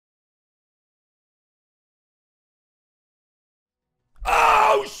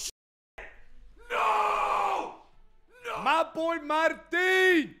No shit! No! No! My boy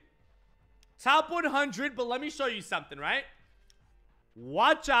Martin! Top 100, but let me show you something, right?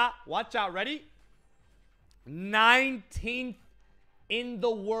 Watch out, ready? 19th in the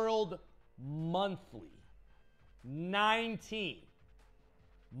world monthly. 19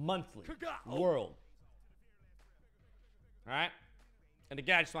 monthly world. All right? And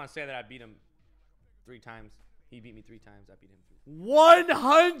again, I just want to say that I beat him 3 times. He beat me 3 times. I beat him 3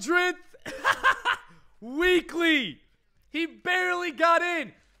 times. 100th weekly. He barely got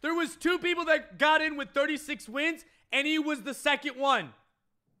in. There was 2 people that got in with 36 wins, and he was the second one.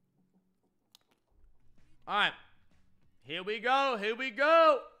 All right. Here we go. Here we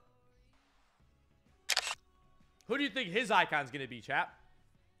go. Who do you think his icon's going to be, chap?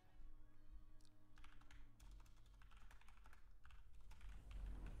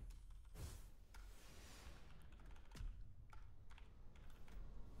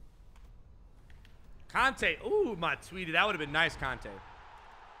 Conte. Ooh, my tweeted. That would have been nice, Conte.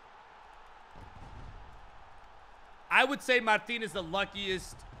 I would say Martin is the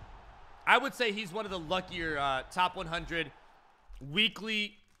luckiest. I would say he's one of the luckier top 100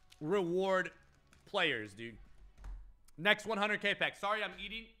 weekly reward players, dude. Next 100K pack. Sorry, I'm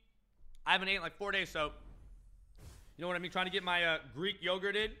eating. I haven't eaten in like 4 days, so you know what I mean? Trying to get my Greek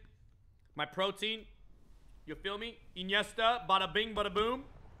yogurt in. My protein. You feel me? Iniesta, bada bing, bada boom.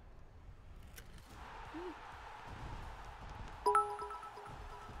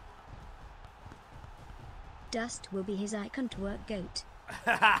 Dust will be his icon to work goat.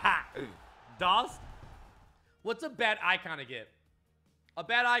 Dust? What's a bad icon to get? A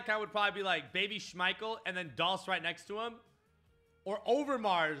bad icon would probably be like Baby Schmeichel and then Dost right next to him. Or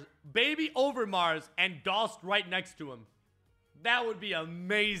Overmars. Baby Overmars and Dost right next to him. That would be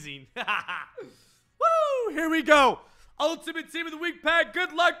amazing. Woo! Here we go. Ultimate Team of the Week pack.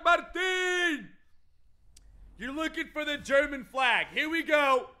 Good luck, Martin. You're looking for the German flag. Here we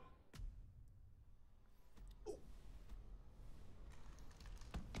go.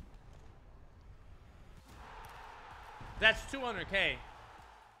 That's 200K.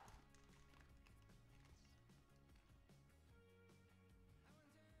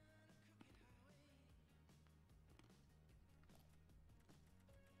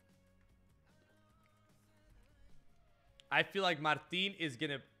 I feel like Martin is going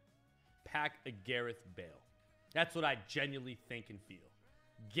to pack a Gareth Bale. That's what I genuinely think and feel.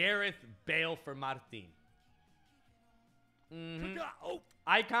 Gareth Bale for Martin. Oh.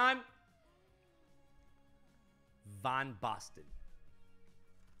 Icon. Van Basten.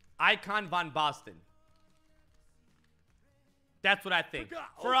 Icon Van Basten. That's what I think.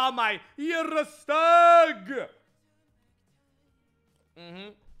 For all my Yerstag.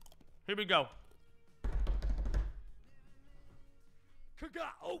 Here we go.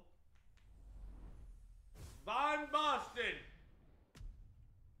 Van Basten.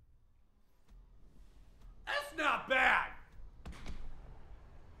 That's not bad.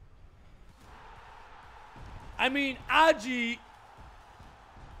 I mean, Aji,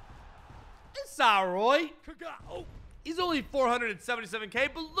 it's alright. He's only 477K,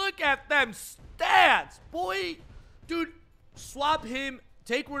 but look at them stats, boy. Dude, swap him,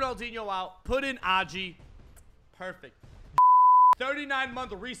 take Ronaldinho out, put in Aji. Perfect.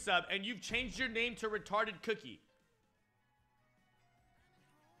 39-month resub, and you've changed your name to Retarded Cookie.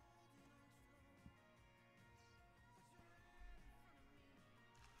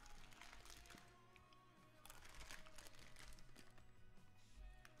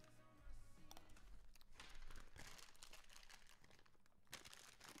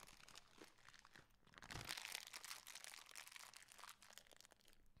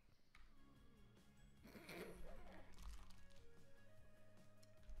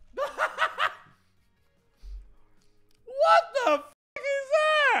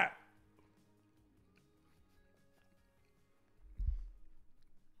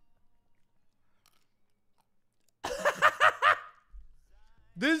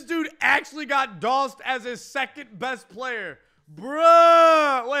 This dude actually got Dost as his second best player.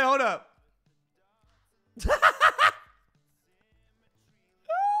 Bruh. Wait, hold up.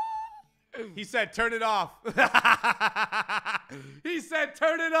 He said, turn it off. He said,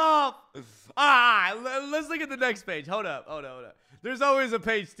 turn it off. Let's look at the next page. Hold up. There's always a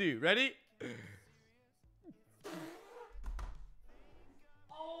page 2. Ready?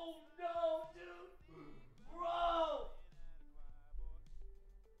 Oh, no, dude. Bro.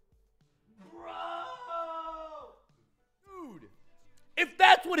 Dude, if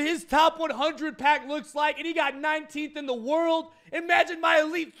that's what his top 100 pack looks like and he got 19th in the world, imagine my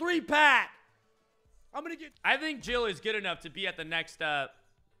Elite 3 pack. I think Jill is good enough to be at the next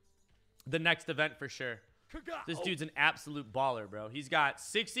the next event for sure. This dude's an absolute baller, bro. He's got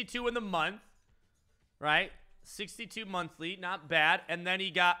 62 in the month, right? 62 monthly, not bad. And then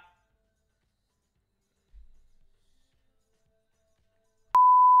he got...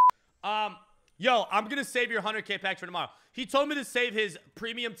 Yo, I'm going to save your 100K packs for tomorrow. He told me to save his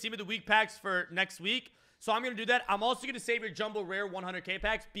premium team of the week packs for next week. So I'm going to do that. I'm also going to save your jumbo rare 100K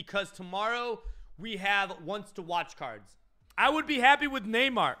packs because tomorrow we have once to watch cards. I would be happy with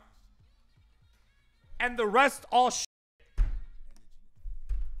Neymar. And the rest all shit.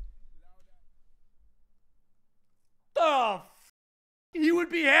 He would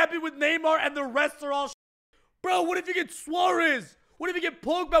be happy with Neymar and the rest are all shit. Bro, what if you get Suarez? What if you get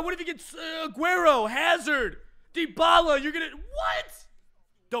Pogba? What if you get Aguero, Hazard, Dybala? You're going to... What?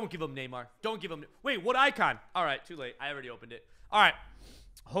 Don't give him Neymar. Don't give him... Wait, what icon? All right, too late. I already opened it. All right.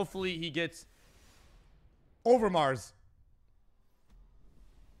 Hopefully he gets Overmars.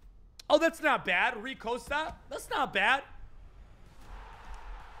 Oh, that's not bad. Ricosta. That's not bad.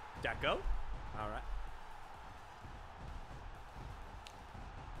 Deco. All right.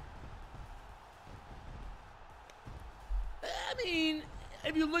 I mean,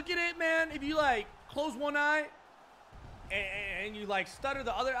 if you look at it, man, if you, like, close one eye and you, like, stutter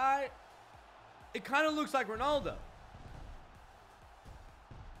the other eye, it kind of looks like Ronaldo.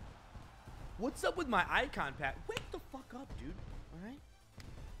 What's up with my icon pack? Wake the fuck up, dude. All right?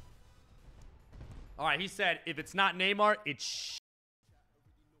 All right, he said, if it's not Neymar, it's sh**.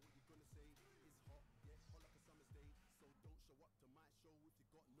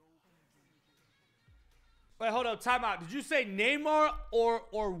 Wait, hold up, time out. Did you say Neymar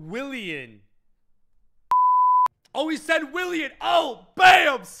or Willian? Oh, he said Willian. Oh,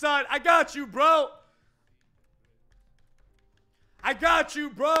 bam, son. I got you, bro. I got you,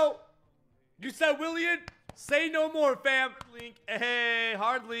 bro. You said Willian? Say no more, fam. Link, hey.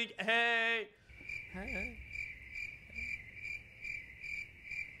 Hard link, hey. Hey.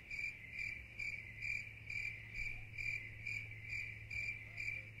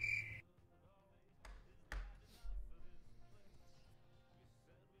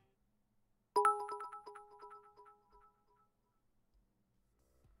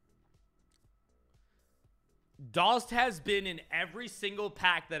 Dost has been in every single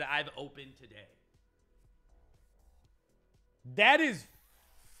pack that I've opened today. That is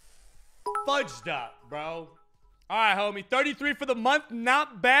fudged up, bro. All right, homie. 33 for the month.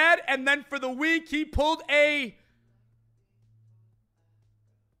 Not bad. And then for the week, he pulled a...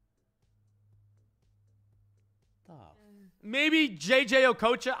 Maybe JJ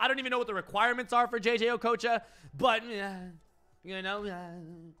Okocha. I don't even know what the requirements are for JJ Okocha. But, you know...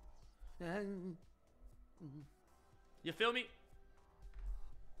 You feel me?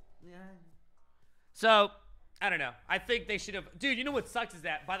 Yeah. So, I don't know. I think they should have... Dude, you know what sucks is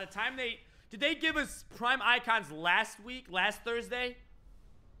that by the time they... Did they give us prime icons last week? Last Thursday?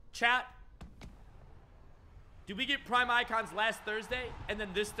 Chat? Did we get prime icons last Thursday? And then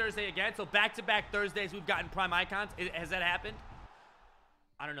this Thursday again? So back-to-back Thursdays we've gotten prime icons. Has that happened?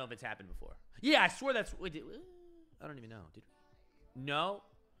 I don't know if it's happened before. Yeah, I swear that's... Wait, I don't even know. Did we? No?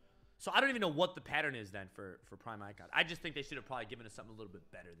 So I don't even know what the pattern is then for prime icon. I just think they should have probably given us something a little bit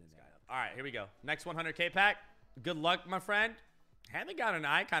better than that. All right, here we go. Next 100K pack. Good luck, my friend. Haven't got an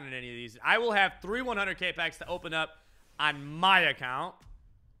icon in any of these. I will have 3 100K packs to open up on my account.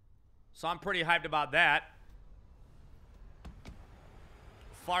 So I'm pretty hyped about that.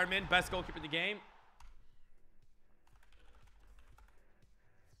 Farman, best goalkeeper in the game.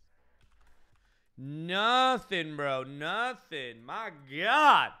 Nothing, bro. Nothing. My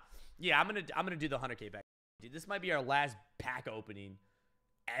God. Yeah, I'm gonna do the 100K pack. Dude, this might be our last pack opening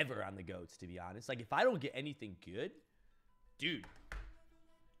ever on the GOATs, to be honest. Like, if I don't get anything good, dude,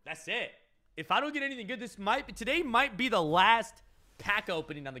 that's it. If I don't get anything good, today might be the last pack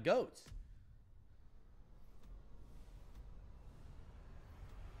opening on the GOATs.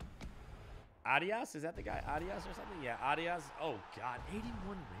 Adios? Is that the guy? Adios or something? Yeah, Adios. Oh, God. 81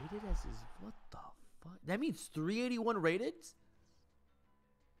 rated as his... What the fuck? That means 381 rated?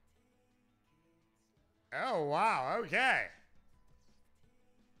 Oh, wow. Okay.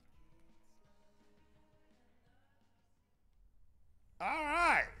 All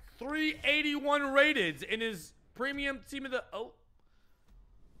right. 381 rated in his premium team of the... Oh.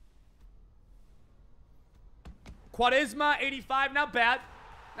 Quaresma, 85. Not bad.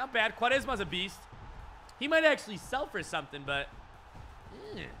 Not bad. Quaresma's a beast. He might actually sell for something, but...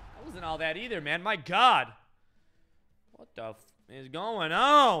 that wasn't all that either, man. My God. What the f is going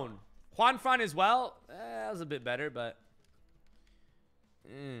on? Juanfran as well. That was a bit better, but...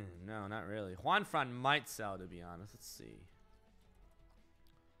 no, not really. Juanfran might sell, to be honest. Let's see.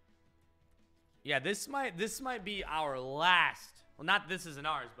 Yeah, this might be our last. Well, not this isn't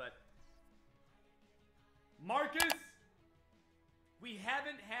ours, but Marcus, we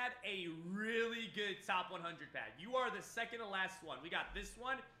haven't had a really good top 100 pack. You are the second to last one. We got this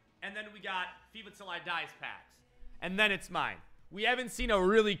one, and then we got FIFA Till I Die's packs. And then it's mine. We haven't seen a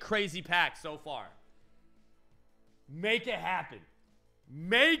really crazy pack so far. Make it happen.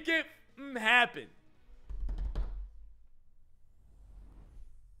 Make it happen.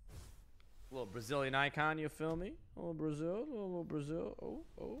 A little Brazilian icon, you feel me? A little Brazil, a little Brazil.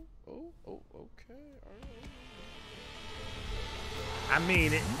 Oh, okay. All right. I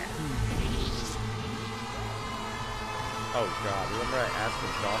mean it. Oh God! Remember I asked for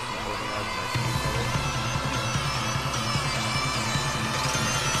Dawson to organize next to each other?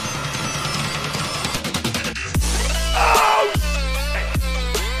 Oh!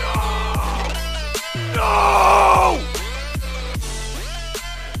 No!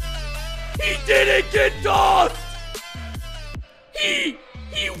 He didn't get dossed! He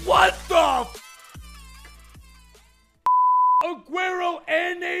what the Aguero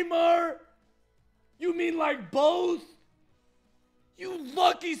and Neymar? You mean like both? You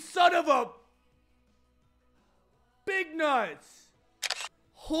lucky son of a big nuts.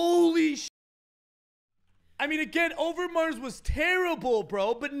 Holy sh. I mean, again, Overmars was terrible,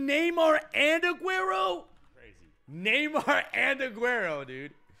 bro, but Neymar and Aguero? Crazy. Neymar and Aguero,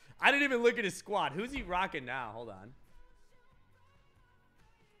 dude. I didn't even look at his squad. Who's he rocking now? Hold on.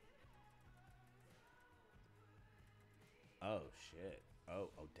 Oh, shit. Oh,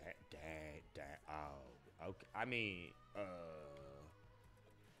 dang. Oh, okay.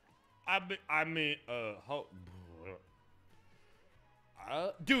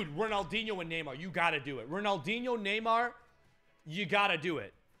 Dude, Ronaldinho and Neymar, you gotta do it. Ronaldinho, Neymar, you gotta do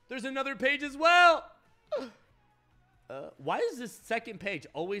it. There's another page as well. Why is this second page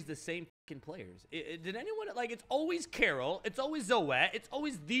always the same fucking players? Did anyone, like, it's always Carroll, it's always Zoet, it's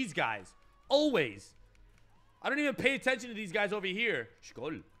always these guys. Always. I don't even pay attention to these guys over here.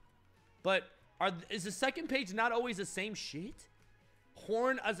 Skol. But is the second page not always the same shit?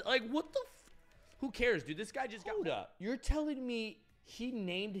 Horn, like, what the who cares, dude? This guy just got up. You're telling me he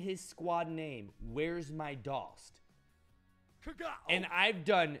named his squad name, Where's My Dost? And I've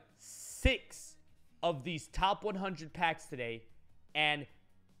done 6 of these top 100 packs today, and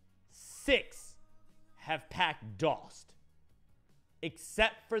 6 have packed Dost.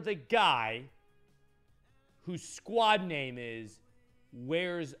 Except for the guy whose squad name is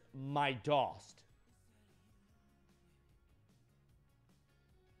Where's My Dost?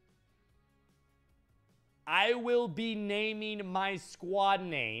 I will be naming my squad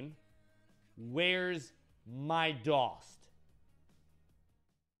name Where's My Dost?